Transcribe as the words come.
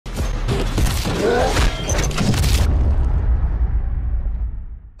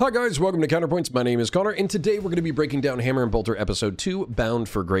Hi guys, welcome to Counterpoints. My name is Connor, and today we're going to be breaking down Hammer and Bolter Episode 2, Bound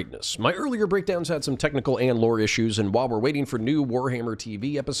for Greatness. My earlier breakdowns had some technical and lore issues, and while we're waiting for new Warhammer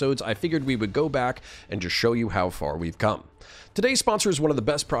TV episodes, I figured we would go back and just show you how far we've come. Today's sponsor is one of the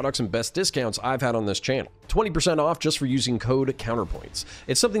best products and best discounts I've had on this channel. 20% off just for using code Counterpoints.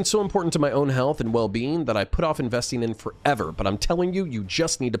 It's something so important to my own health and well-being that I put off investing in forever, but I'm telling you, you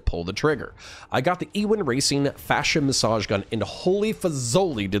just need to pull the trigger. I got the Ewin Racing Fascia Massage Gun, and holy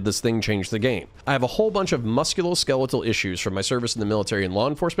fazzoli did this thing change the game. I have a whole bunch of musculoskeletal issues from my service in the military and law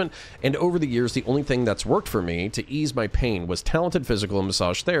enforcement, and over the years, the only thing that's worked for me to ease my pain was talented physical and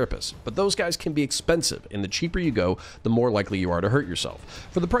massage therapists. But those guys can be expensive, and the cheaper you go, the more likely you are to hurt yourself.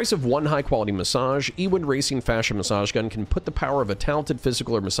 For the price of one high-quality massage, Ewin Racing Fascia Massage Gun can put the power of a talented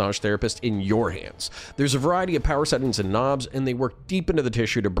physical or massage therapist in your hands. There's a variety of power settings and knobs, and they work deep into the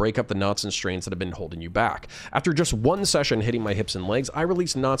tissue to break up the knots and strains that have been holding you back. After just one session hitting my hips and legs, I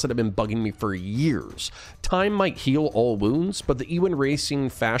released knots that have been bugging me for years. Time might heal all wounds, but the Ewin Racing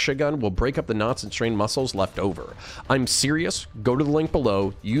Fascia Gun will break up the knots and strained muscles left over. I'm serious. Go to the link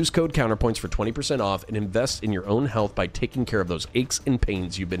below, use code Counterpoints for 20% off, and invest in your own health by taking care of those aches and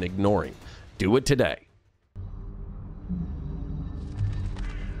pains you've been ignoring. Do it today.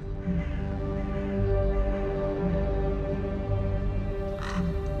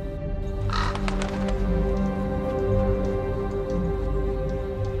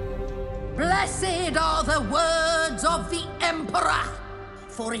 Blessed are the words of the Emperor,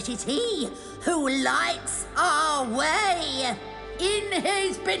 for it is he who lights our way. In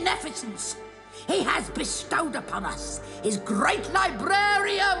his beneficence, he has bestowed upon us his great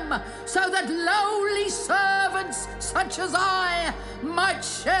librarium, so that lowly servants such as I might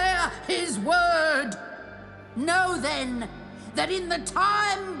share his word. Know then that in the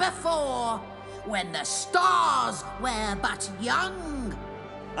time before, when the stars were but young,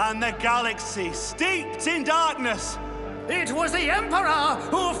 and the galaxy steeped in darkness, it was the Emperor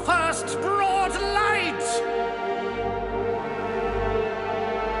who first brought light!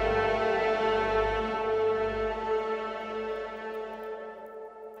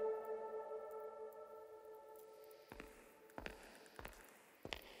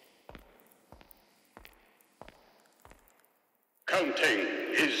 Counting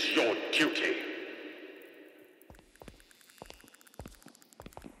is your duty.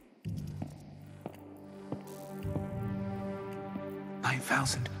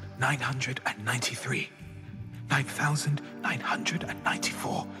 $9,993.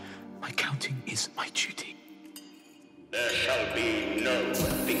 9,994. My counting is my duty. There shall be no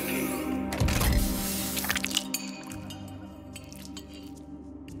thinking.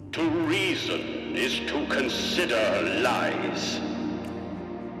 To reason is to consider lies.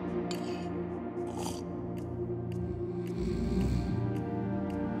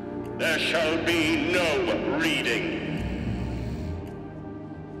 There shall be no reading.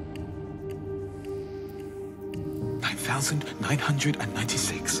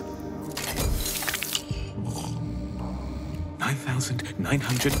 9,996.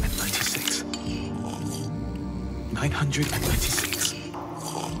 9,996. 996.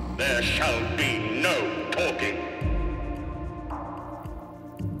 There shall be no talking.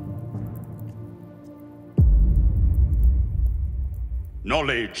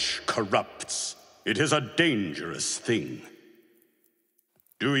 Knowledge corrupts. It is a dangerous thing.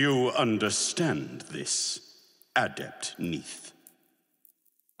 Do you understand this, Adept Neath?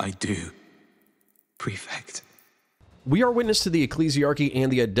 I do, Prefect. We are witness to the Ecclesiarchy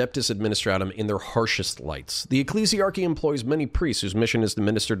and the Adeptus Administratum in their harshest lights. The Ecclesiarchy employs many priests whose mission is to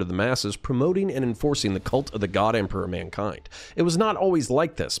minister to the masses, promoting and enforcing the cult of the God Emperor of mankind. It was not always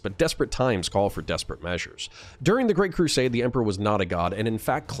like this, but desperate times call for desperate measures. During the Great Crusade, the Emperor was not a god, and in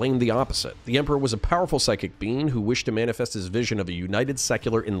fact claimed the opposite. The Emperor was a powerful psychic being who wished to manifest his vision of a united,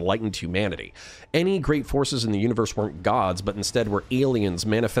 secular, enlightened humanity. Any great forces in the universe weren't gods, but instead were aliens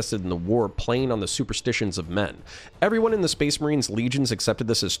manifested in the war, playing on the superstitions of men. Everyone in the Space Marines legions accepted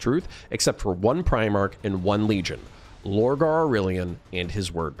this as truth, except for one Primarch and one legion, Lorgar Aurelian and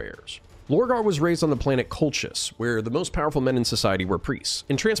his word bearers. Lorgar was raised on the planet Colchis, where the most powerful men in society were priests.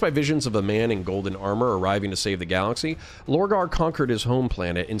 Entranced by visions of a man in golden armor arriving to save the galaxy, Lorgar conquered his home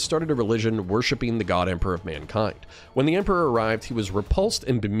planet and started a religion worshipping the God Emperor of mankind. When the Emperor arrived, he was repulsed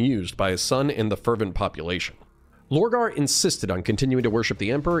and bemused by his son and the fervent population. Lorgar insisted on continuing to worship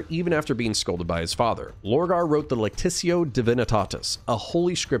the Emperor even after being scolded by his father. Lorgar wrote the Lectitio Divinitatis, a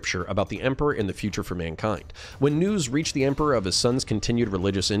holy scripture about the Emperor and the future for mankind. When news reached the Emperor of his son's continued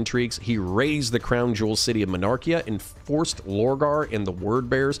religious intrigues, he razed the crown jewel city of Monarchia and forced Lorgar and the Word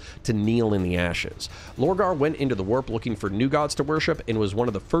Bearers to kneel in the ashes. Lorgar went into the warp looking for new gods to worship and was one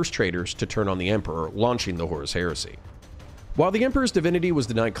of the first traitors to turn on the Emperor, launching the Horus Heresy. While the Emperor's divinity was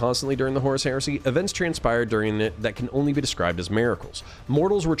denied constantly during the Horus Heresy, events transpired during it that can only be described as miracles.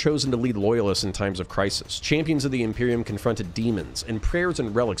 Mortals were chosen to lead loyalists in times of crisis, champions of the Imperium confronted demons, and prayers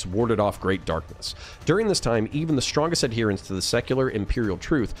and relics warded off great darkness. During this time, even the strongest adherents to the secular imperial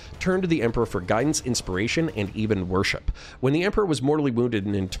truth turned to the Emperor for guidance, inspiration, and even worship. When the Emperor was mortally wounded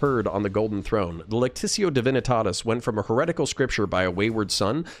and interred on the Golden Throne, the Lectitio Divinitatis went from a heretical scripture by a wayward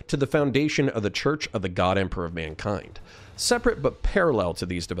son to the foundation of the Church of the God Emperor of Mankind. Separate but parallel to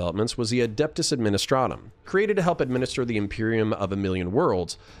these developments was the Adeptus Administratum. Created to help administer the Imperium of a Million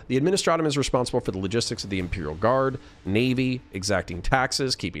Worlds, the Administratum is responsible for the logistics of the Imperial Guard, Navy, exacting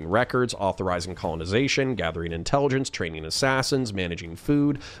taxes, keeping records, authorizing colonization, gathering intelligence, training assassins, managing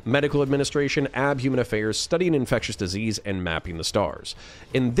food, medical administration, abhuman affairs, studying infectious disease, and mapping the stars.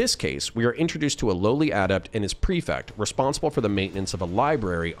 In this case, we are introduced to a lowly adept and his prefect, responsible for the maintenance of a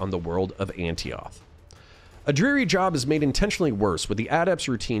library on the world of Antioth. A dreary job is made intentionally worse, with the adept's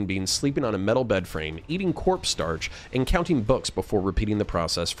routine being sleeping on a metal bed frame, eating corpse starch, and counting books before repeating the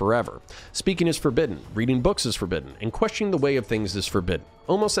process forever. Speaking is forbidden, reading books is forbidden, and questioning the way of things is forbidden,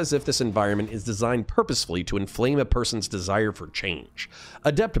 almost as if this environment is designed purposefully to inflame a person's desire for change.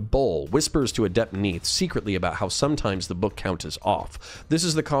 Adept Bull whispers to Adept Neith secretly about how sometimes the book count is off. This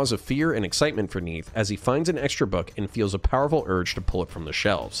is the cause of fear and excitement for Neith as he finds an extra book and feels a powerful urge to pull it from the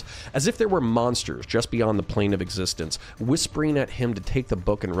shelves, as if there were monsters just beyond the plane of existence, whispering at him to take the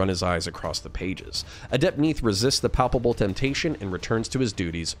book and run his eyes across the pages. Adept Neith resists the palpable temptation and returns to his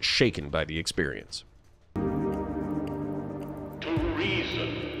duties, shaken by the experience. To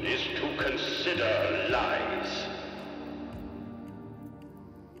reason is to consider lies.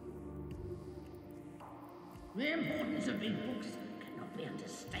 The importance of these books cannot be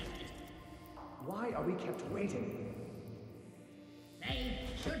understated. Why are we kept waiting? They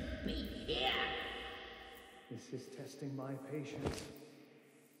should be here. This is testing my patience.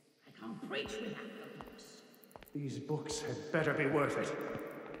 I can't preach without the books. These books had better be worth it.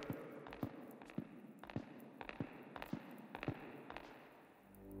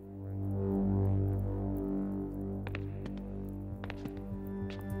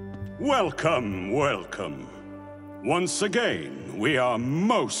 Welcome, welcome. Once again, we are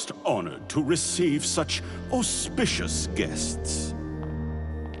most honored to receive such auspicious guests.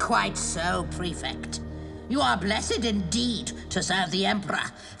 Quite so, Prefect. You are blessed indeed to serve the Emperor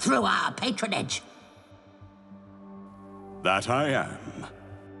through our patronage. That I am.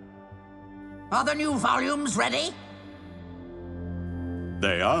 Are the new volumes ready?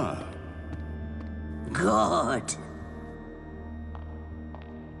 They are. Good.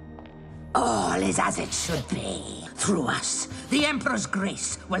 All is as it should be. Through us, the Emperor's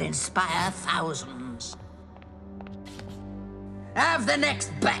grace will inspire thousands. Have the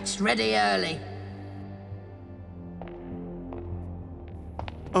next batch ready early.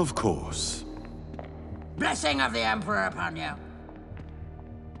 Of course. Blessing of the Emperor upon you.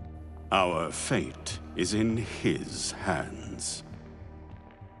 Our fate is in his hands.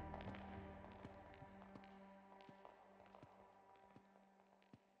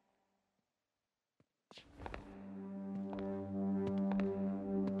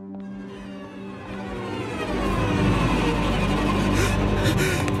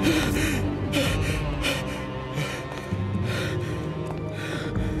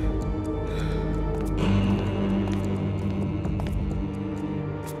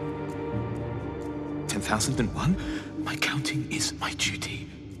 My counting is my duty.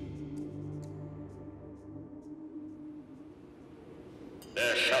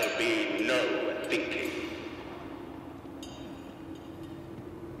 There shall be no thinking.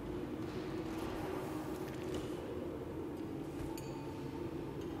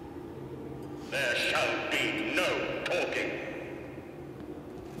 There shall be no talking.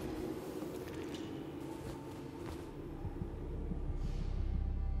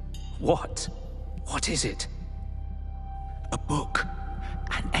 What? What is it? A book.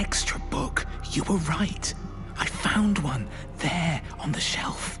 An extra book. You were right. I found one there on the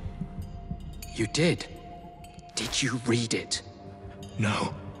shelf. You did? Did you read it?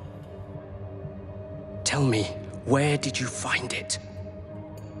 No. Tell me, where did you find it?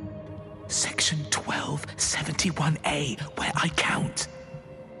 Section 1271A, where I count.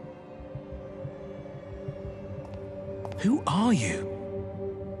 Who are you?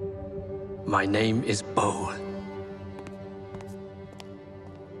 My name is Bowl.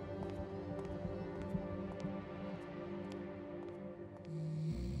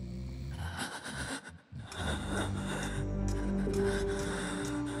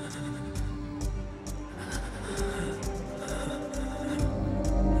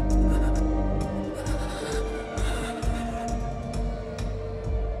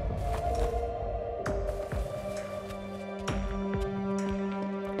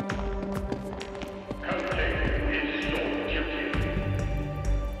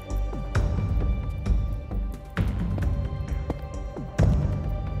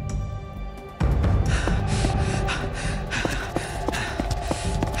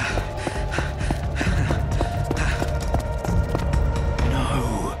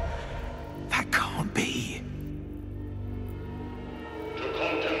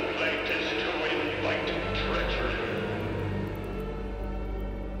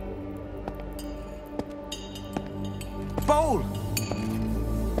 Bowl!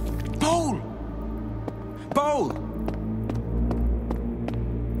 Bowl! Bowl!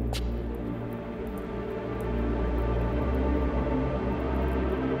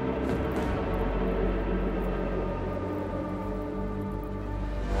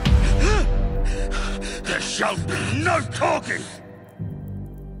 There shall be no talking!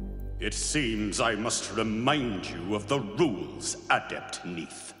 It seems I must remind you of the rules, Adept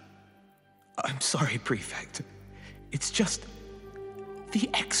Neath. I'm sorry, Prefect. It's just the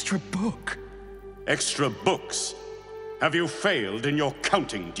extra book. Extra books? Have you failed in your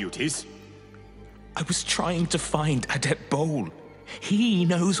counting duties? I was trying to find Adept Bowl. He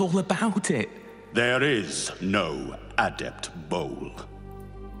knows all about it. There is no Adept Bowl.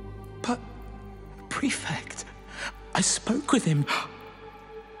 But, Prefect, I spoke with him.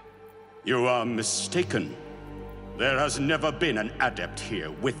 You are mistaken. There has never been an adept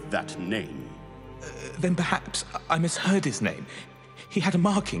here with that name. Then perhaps I misheard his name. He had a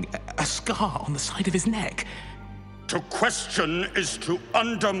marking, a scar on the side of his neck. To question is to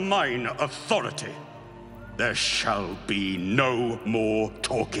undermine authority. There shall be no more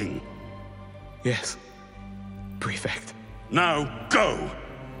talking. Yes, Prefect. Now go,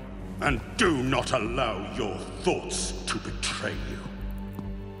 and do not allow your thoughts to betray you.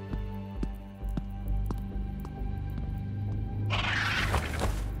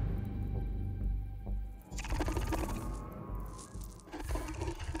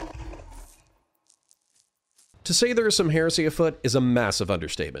 To say there is some heresy afoot is a massive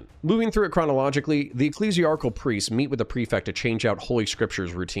understatement. Moving through it chronologically, the ecclesiarchal priests meet with the prefect to change out holy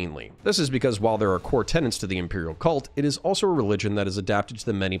scriptures routinely. This is because while there are core tenets to the imperial cult, it is also a religion that is adapted to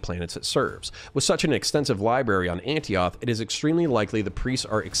the many planets it serves. With such an extensive library on Antioch, it is extremely likely the priests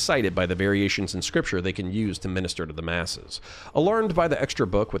are excited by the variations in scripture they can use to minister to the masses. Alarmed by the extra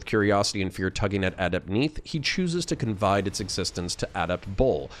book with curiosity and fear tugging at Adept Neath, he chooses to confide its existence to Adept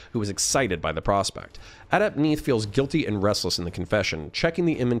Bowl, who is excited by the prospect. Adept Neath feels guilty and restless in the confession, checking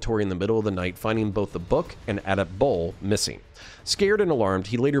the inventory in the middle of the night, finding both the book and Adept Bowl missing. Scared and alarmed,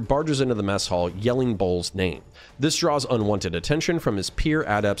 he later barges into the mess hall, yelling Bowl's name. This draws unwanted attention from his peer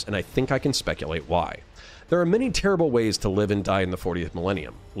adepts, and I think I can speculate why. There are many terrible ways to live and die in the 40th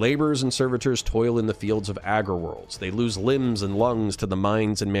millennium. Laborers and servitors toil in the fields of agri-worlds. They lose limbs and lungs to the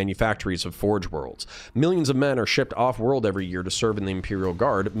mines and manufactories of forge worlds. Millions of men are shipped off-world every year to serve in the Imperial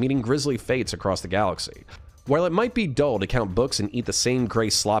Guard, meeting grisly fates across the galaxy. While it might be dull to count books and eat the same gray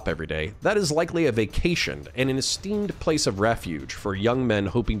slop every day, that is likely a vacation and an esteemed place of refuge for young men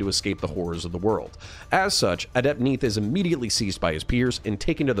hoping to escape the horrors of the world. As such, Adept Neath is immediately seized by his peers and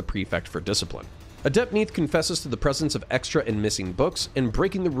taken to the prefect for discipline. Adept Neath confesses to the presence of extra and missing books and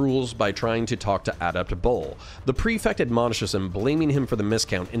breaking the rules by trying to talk to Adept Bowl. The prefect admonishes him, blaming him for the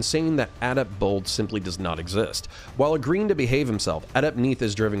miscount and saying that Adept Bowl simply does not exist. While agreeing to behave himself, Adept Neath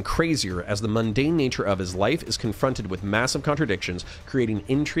is driven crazier as the mundane nature of his life is confronted with massive contradictions, creating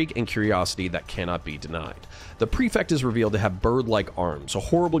intrigue and curiosity that cannot be denied. The prefect is revealed to have bird-like arms, a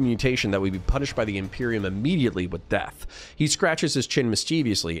horrible mutation that would be punished by the Imperium immediately with death. He scratches his chin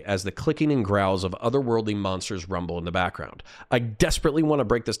mischievously as the clicking and growls of otherworldly monsters rumble in the background. I desperately want to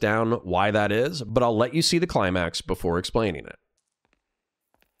break this down, why that is, but I'll let you see the climax before explaining it.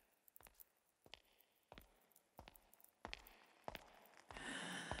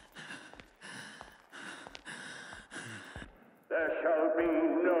 There shall be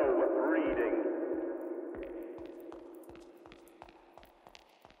no reading.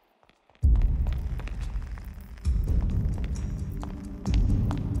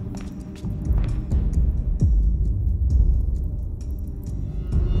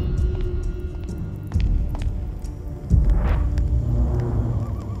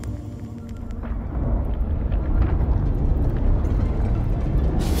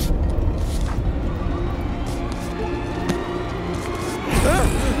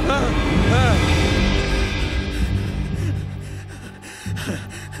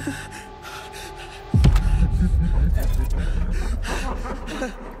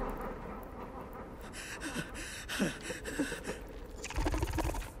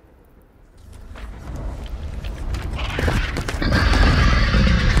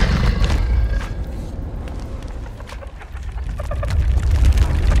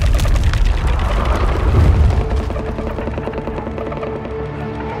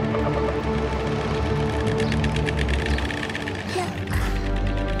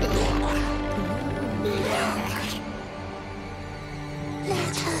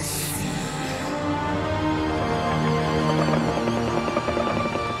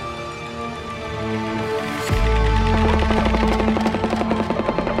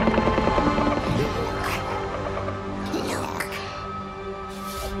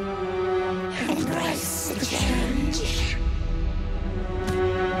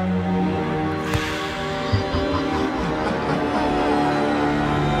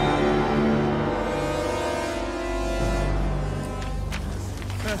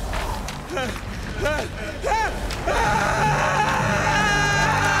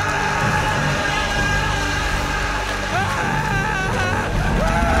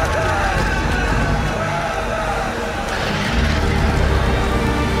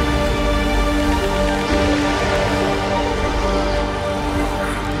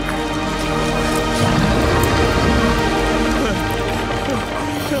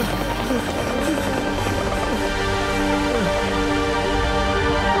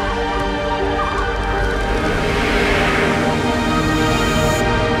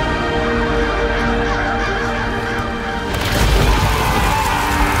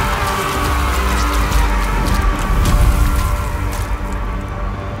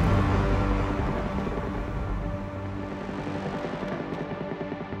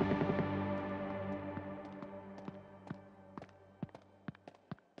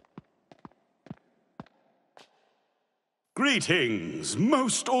 Greetings,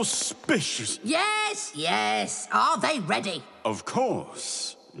 most auspicious. Yes, yes. Are they ready? Of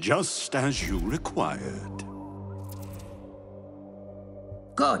course, just as you required.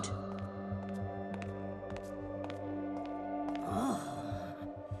 Good.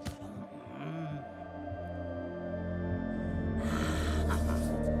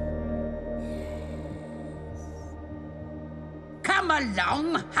 Come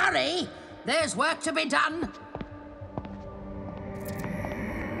along, hurry. There's work to be done.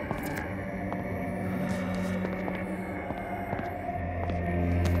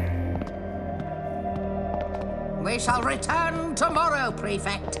 We shall return tomorrow,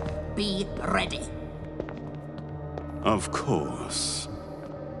 Prefect. Be ready. Of course.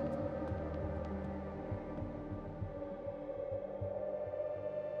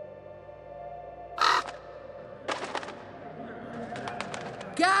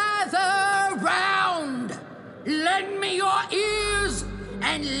 Gather round! Lend me your ears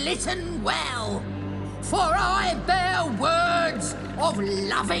and listen well, for I bear words of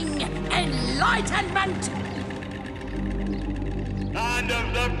loving enlightenment. And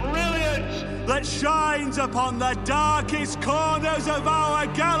of the brilliance that shines upon the darkest corners of our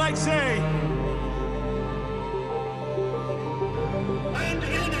galaxy. And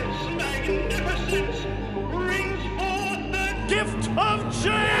in its magnificence brings forth the gift of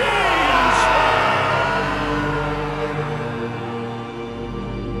change!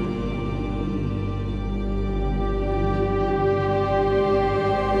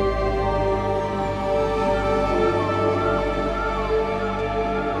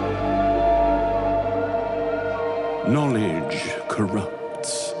 Knowledge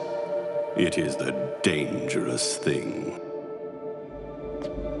corrupts. It is the dangerous thing.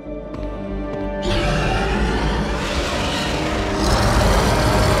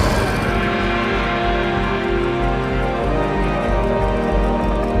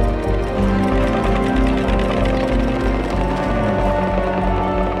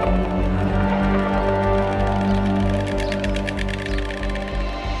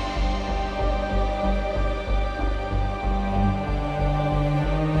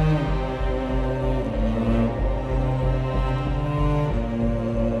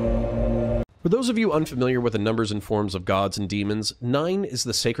 For those of you unfamiliar with the numbers and forms of gods and demons, 9 is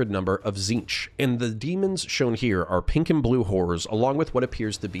the sacred number of Tzeentch, and the demons shown here are pink and blue horrors, along with what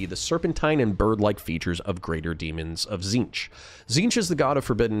appears to be the serpentine and bird-like features of greater demons of Tzeentch. Tzeentch is the god of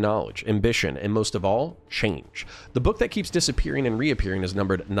forbidden knowledge, ambition, and most of all, change. The book that keeps disappearing and reappearing is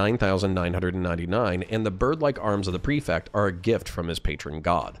numbered 9,999, and the bird-like arms of the Prefect are a gift from his patron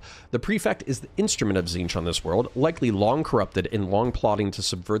god. The Prefect is the instrument of Tzeentch on this world, likely long corrupted and long plotting to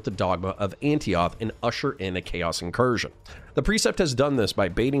subvert the dogma of Antioch and usher in a chaos incursion. The Precept has done this by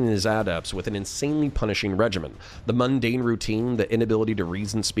baiting his adepts with an insanely punishing regimen. The mundane routine, the inability to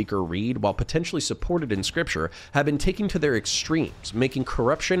reason, speak, or read, while potentially supported in scripture, have been taken to their extremes, making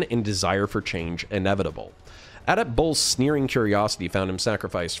corruption and desire for change inevitable. Adept Bull's sneering curiosity found him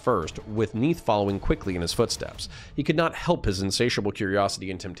sacrificed first, with Neith following quickly in his footsteps. He could not help his insatiable curiosity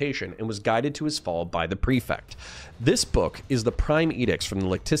and temptation, and was guided to his fall by the Prefect. This book is the prime edicts from the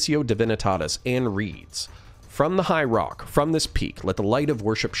Lectitio Divinitatis, and reads, "From the high rock, from this peak, let the light of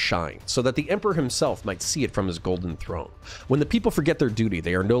worship shine, so that the Emperor himself might see it from his golden throne. When the people forget their duty,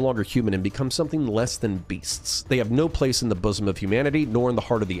 they are no longer human and become something less than beasts. They have no place in the bosom of humanity, nor in the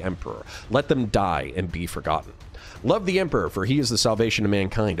heart of the Emperor. Let them die and be forgotten. Love the Emperor, for he is the salvation of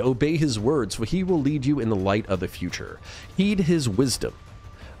mankind. Obey his words, for he will lead you in the light of the future. Heed his wisdom,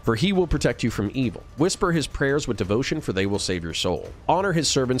 for he will protect you from evil. Whisper his prayers with devotion, for they will save your soul. Honor his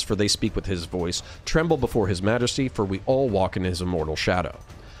servants, for they speak with his voice. Tremble before his majesty, for we all walk in his immortal shadow.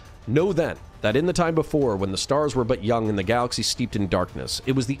 Know then that in the time before, when the stars were but young and the galaxy steeped in darkness,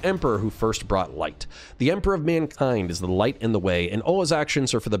 it was the Emperor who first brought light. The Emperor of mankind is the light and the way, and all his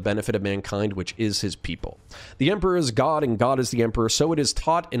actions are for the benefit of mankind, which is his people. The Emperor is God, and God is the Emperor, so it is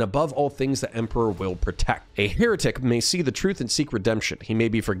taught, and above all things the Emperor will protect. A heretic may see the truth and seek redemption. He may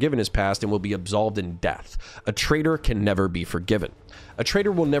be forgiven his past and will be absolved in death. A traitor can never be forgiven. A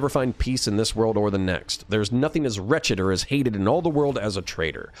traitor will never find peace in this world or the next. There's nothing as wretched or as hated in all the world as a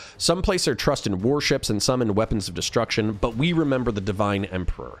traitor. Some place their trust in warships and some in weapons of destruction, but we remember the divine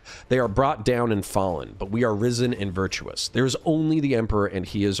Emperor. They are brought down and fallen, but we are risen and virtuous. There is only the Emperor, and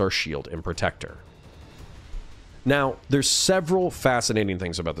he is our shield and protector. Now, there's several fascinating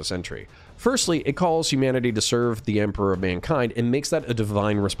things about this entry. Firstly, it calls humanity to serve the Emperor of mankind and makes that a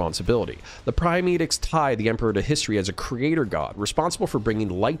divine responsibility. The Prime Edicts tie the Emperor to history as a creator god, responsible for bringing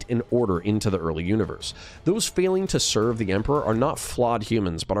light and order into the early universe. Those failing to serve the Emperor are not flawed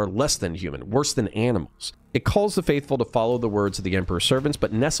humans, but are less than human, worse than animals. It calls the faithful to follow the words of the Emperor's servants,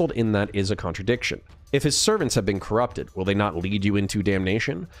 but nestled in that is a contradiction. If his servants have been corrupted, will they not lead you into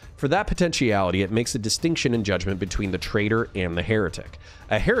damnation? For that potentiality, it makes a distinction in judgment between the traitor and the heretic.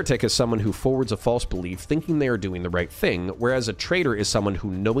 A heretic is someone who forwards a false belief thinking they are doing the right thing, whereas a traitor is someone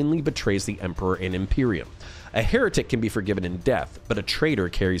who knowingly betrays the Emperor and Imperium. A heretic can be forgiven in death, but a traitor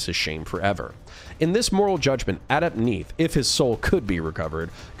carries his shame forever. In this moral judgment, Adept Neith, if his soul could be recovered,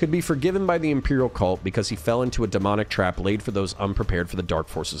 could be forgiven by the Imperial cult because he fell into a demonic trap laid for those unprepared for the dark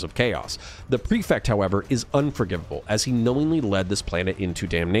forces of chaos. The Prefect, however, is unforgivable, as he knowingly led this planet into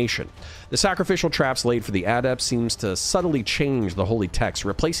damnation. The sacrificial traps laid for the Adept seems to subtly change the holy text,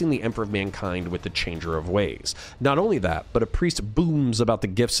 replacing the Emperor of mankind with the Changer of Ways. Not only that, but a priest booms about the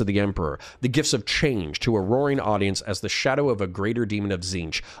gifts of the Emperor, the gifts of change, to a roaring audience as the shadow of a greater demon of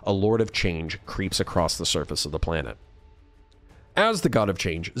Tzeentch, a lord of change, creeps across the surface of the planet. As the god of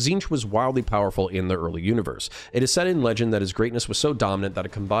change, Tzeentch was wildly powerful in the early universe. It is said in legend that his greatness was so dominant that a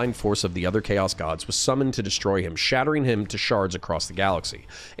combined force of the other chaos gods was summoned to destroy him, shattering him to shards across the galaxy.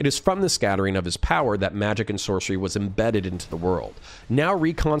 It is from the scattering of his power that magic and sorcery was embedded into the world. Now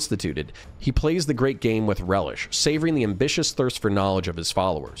reconstituted, he plays the great game with relish, savoring the ambitious thirst for knowledge of his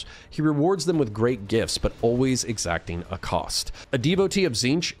followers. He rewards them with great gifts, but always exacting a cost. A devotee of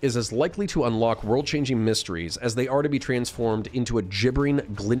Tzeentch is as likely to unlock world-changing mysteries as they are to be transformed into a gibbering,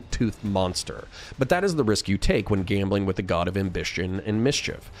 glint-toothed monster. But that is the risk you take when gambling with the god of ambition and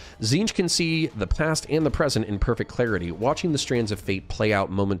mischief. Tzeentch can see the past and the present in perfect clarity, watching the strands of fate play out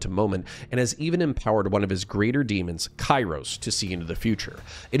moment to moment, and has even empowered one of his greater demons, Kairos, to see into the future.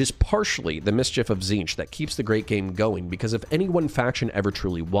 It is partially the mischief of Tzeentch that keeps the great game going, because if any one faction ever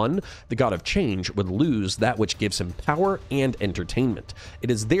truly won, the god of change would lose that which gives him power and entertainment.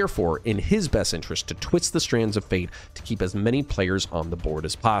 It is therefore in his best interest to twist the strands of fate to keep as many players on the board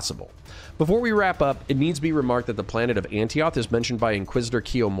as possible. Before we wrap up, it needs to be remarked that the planet of Antioth is mentioned by Inquisitor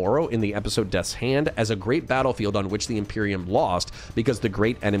Kiyomoro in the episode Death's Hand as a great battlefield on which the Imperium lost because the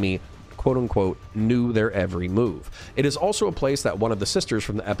great enemy quote-unquote knew their every move. It is also a place that one of the sisters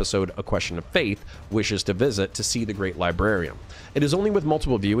from the episode A Question of Faith wishes to visit to see the great librarian. It is only with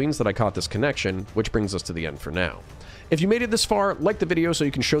multiple viewings that I caught this connection, which brings us to the end for now. If you made it this far, like the video so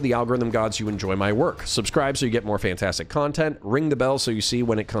you can show the algorithm gods you enjoy my work. Subscribe so you get more fantastic content, ring the bell so you see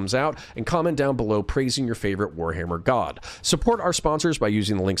when it comes out, and comment down below praising your favorite Warhammer god. Support our sponsors by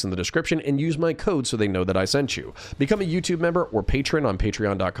using the links in the description and use my code so they know that I sent you. Become a YouTube member or patron on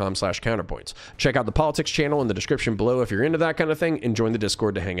patreon.com/counterpoints. Check out the politics channel in the description below if you're into that kind of thing, and join the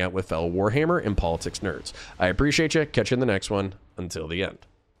Discord to hang out with fellow Warhammer and politics nerds. I appreciate you. Catch you in the next one. Until the end.